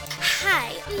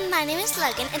My name is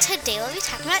Logan, and today we'll be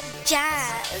talking about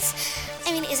jazz.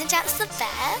 Isn't jazz the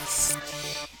best?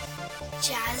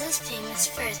 Jazz is famous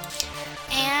for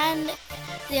and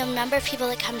the number of people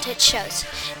that come to its shows.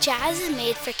 Jazz is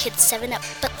made for kids 7 up,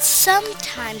 but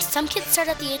sometimes some kids start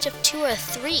at the age of 2 or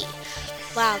 3.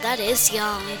 Wow, that is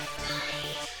young.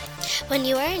 When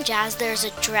you are in jazz, there's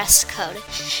a dress code,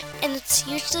 and it's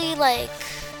usually like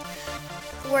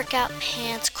workout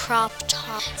pants, crop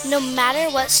top. No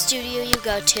matter what studio you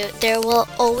go to, there will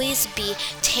always be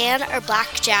tan or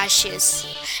black jazz shoes.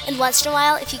 And once in a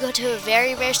while, if you go to a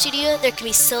very rare studio, there can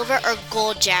be silver or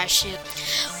gold jazz shoes.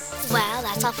 Well,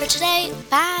 that's all for today.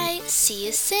 Bye. See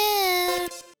you soon.